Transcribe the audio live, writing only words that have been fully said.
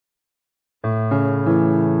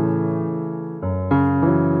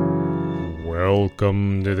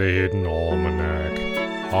Welcome to the Hidden Almanac.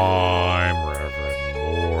 I'm Reverend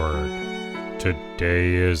Boar.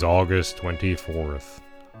 Today is August 24th,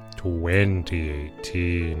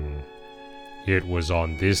 2018. It was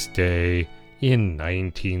on this day in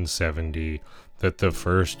 1970 that the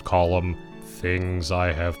first column, Things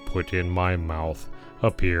I Have Put in My Mouth,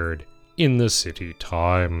 appeared in the City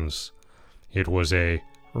Times. It was a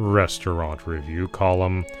restaurant review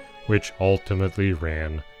column which ultimately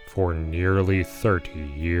ran for nearly 30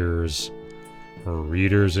 years.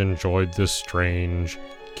 Readers enjoyed the strange,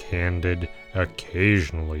 candid,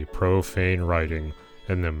 occasionally profane writing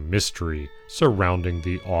and the mystery surrounding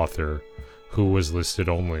the author, who was listed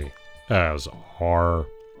only as R.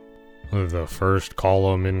 The first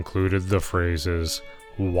column included the phrases,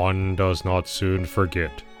 "One does not soon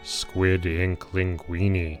forget, squid ink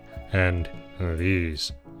linguine," and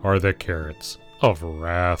 "These are the carrots of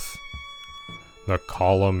wrath." The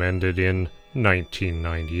column ended in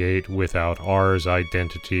 1998 without R's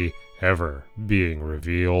identity ever being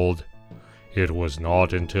revealed. It was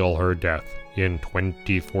not until her death in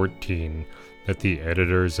 2014 that the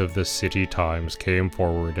editors of the City Times came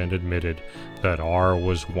forward and admitted that R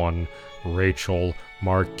was one Rachel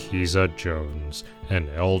Marquisa Jones, an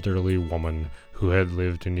elderly woman who had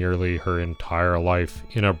lived nearly her entire life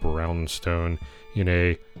in a brownstone in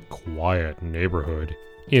a quiet neighborhood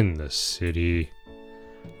in the city.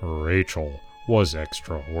 Rachel was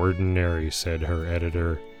extraordinary, said her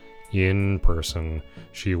editor. In person,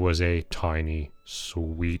 she was a tiny,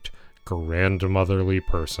 sweet, grandmotherly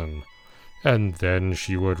person. And then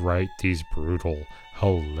she would write these brutal,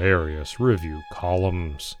 hilarious review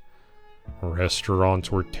columns.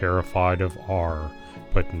 Restaurants were terrified of R,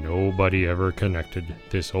 but nobody ever connected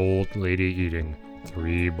this old lady eating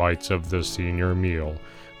 3 bites of the senior meal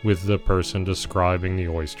with the person describing the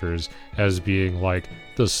oysters as being like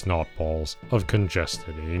the snot balls of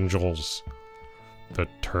congested angels. The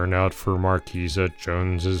turnout for Marquisa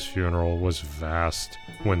Jones's funeral was vast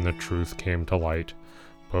when the truth came to light,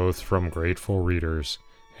 both from grateful readers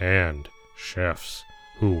and chefs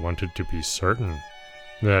who wanted to be certain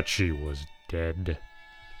that she was dead.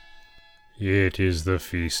 It is the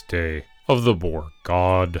feast day of the Boar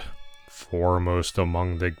god. Foremost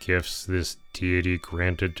among the gifts this deity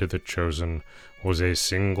granted to the chosen was a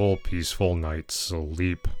single peaceful night's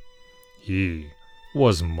sleep. He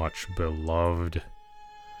was much beloved.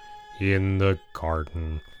 In the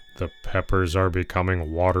garden, the peppers are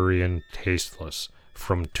becoming watery and tasteless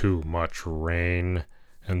from too much rain,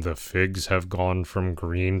 and the figs have gone from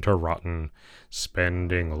green to rotten,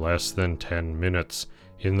 spending less than 10 minutes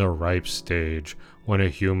in the ripe stage when a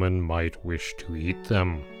human might wish to eat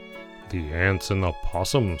them. The ants and the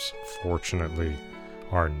possums, fortunately,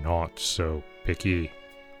 are not so picky.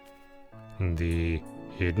 The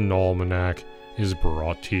Hidden Almanac is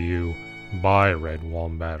brought to you by Red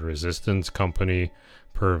Wombat Resistance Company,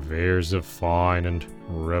 purveyors of fine and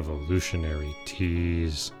revolutionary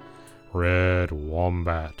teas. Red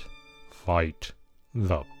Wombat, fight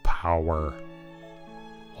the power.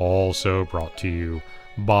 Also brought to you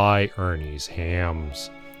by Ernie's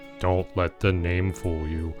Hams. Don't let the name fool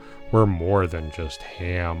you. We're more than just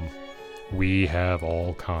ham. We have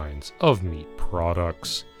all kinds of meat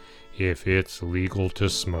products. If it's legal to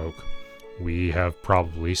smoke, we have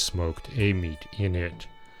probably smoked a meat in it.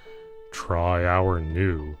 Try our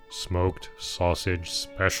new smoked sausage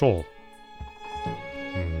special.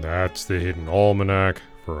 That's the Hidden Almanac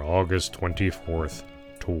for August 24th,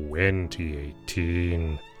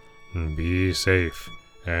 2018. Be safe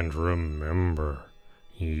and remember,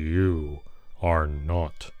 you are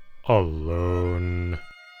not alone.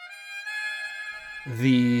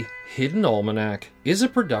 The Hidden Almanac is a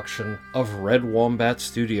production of Red Wombat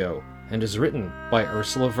Studio and is written by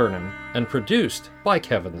Ursula Vernon and produced by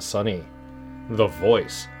Kevin Sonney. The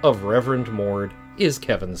voice of Reverend Mord is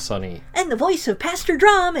Kevin Sonney. And the voice of Pastor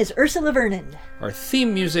Drum is Ursula Vernon. Our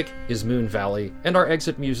theme music is Moon Valley, and our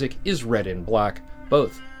exit music is Red in Black,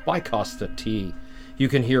 both by Costa T. You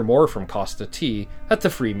can hear more from Costa T at the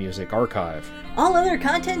Free Music Archive. All other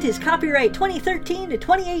content is copyright 2013 to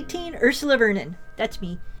 2018 Ursula Vernon. That's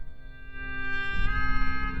me.